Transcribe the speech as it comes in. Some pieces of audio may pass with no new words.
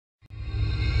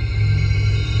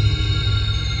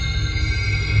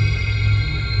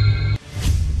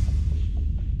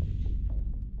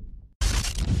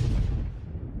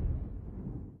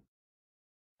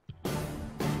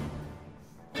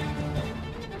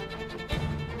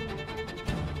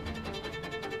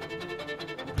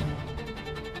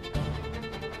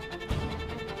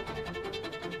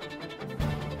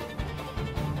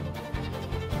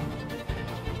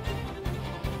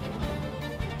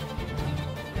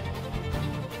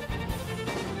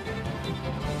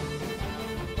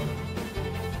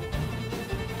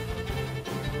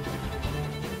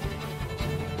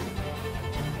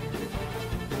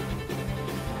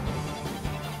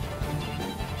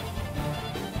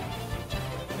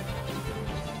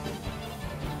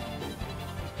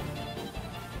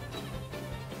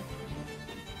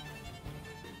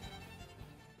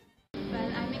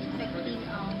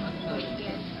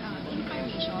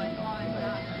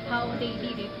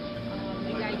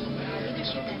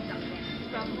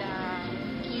from the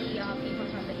key people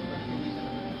from the event?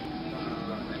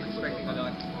 I'm expecting a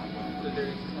lot to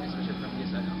learn, especially from this,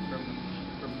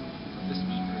 from the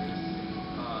speakers.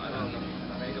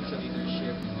 When it comes to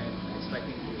leadership, and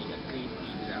expecting to be a great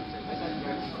leader after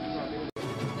this.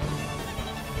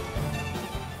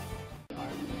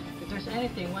 If there's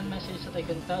anything, one message that I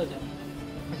can tell them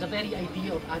is the very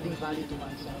idea of adding value to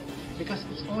oneself. Because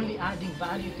it's only adding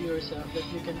value to yourself that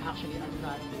you can actually add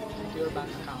value to your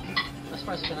bank account as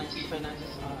far as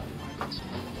finances are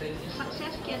concerned.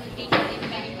 Success can take in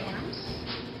many forms,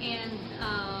 and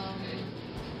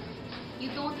you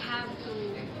don't have to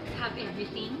have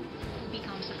everything to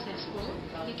become successful.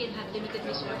 You can have limited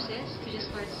resources to just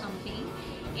start something,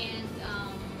 and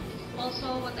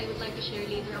also what I would like to share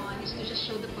later on is to just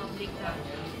show the public that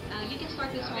you can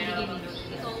start with small beginnings.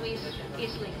 It always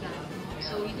is like that.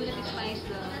 So you do not despise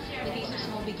the days of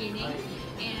small beginning,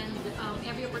 and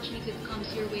every opportunity that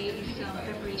comes your way is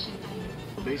preparation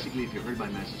time. Basically, if you heard my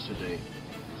message today,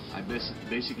 I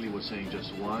basically was saying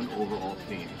just one overall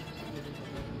theme.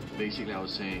 Basically, I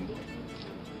was saying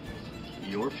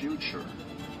your future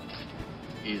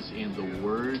is in the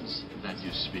words that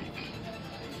you speak.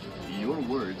 Your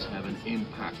words have an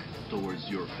impact towards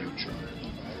your future.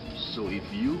 So if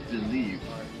you believe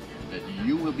that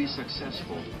you will be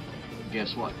successful,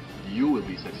 guess what? You will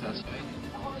be successful.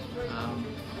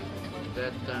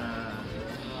 That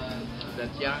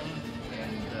young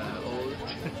and old,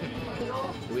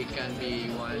 we can be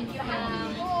one in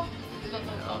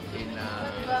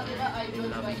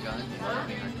loving God,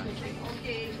 loving our country.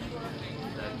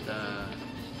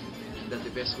 That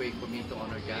the best way for me to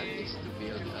honor God is to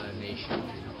build a nation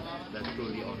that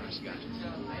truly honors God.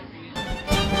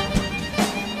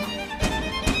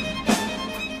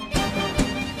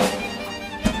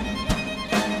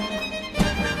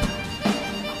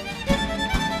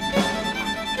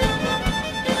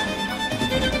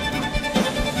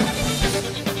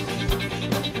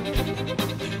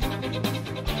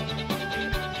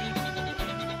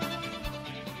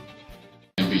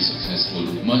 Be successful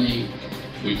with money,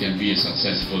 we can be a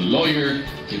successful lawyer,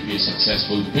 can be a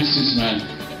successful businessman,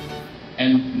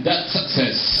 and that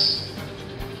success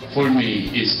for me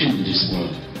is in this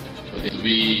world. But to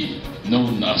be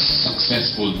known as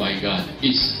successful by God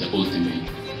is the ultimate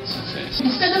success.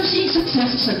 Instead of seeing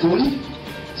success as a goal,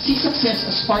 see success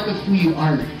as part of who you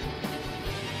are.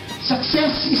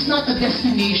 Success is not a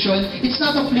destination, it's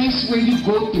not a place where you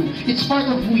go to, it's part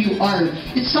of who you are.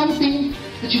 It's something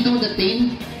that you don't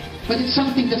attain, but it's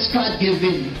something that's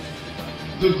God-given.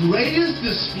 The greatest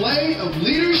display of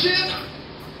leadership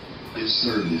is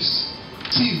service.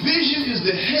 See, vision is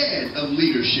the head of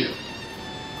leadership.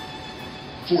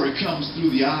 For it comes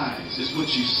through the eyes. It's what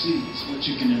you see. It's what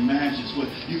you can imagine. It's what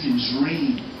you can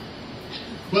dream.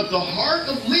 But the heart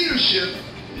of leadership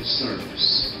is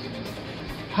service.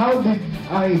 How did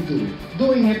I do it?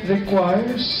 Doing it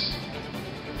requires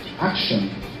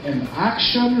action. And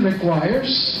action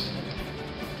requires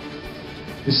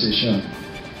decision.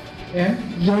 And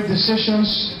your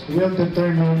decisions will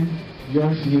determine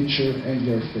your future and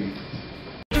your fate.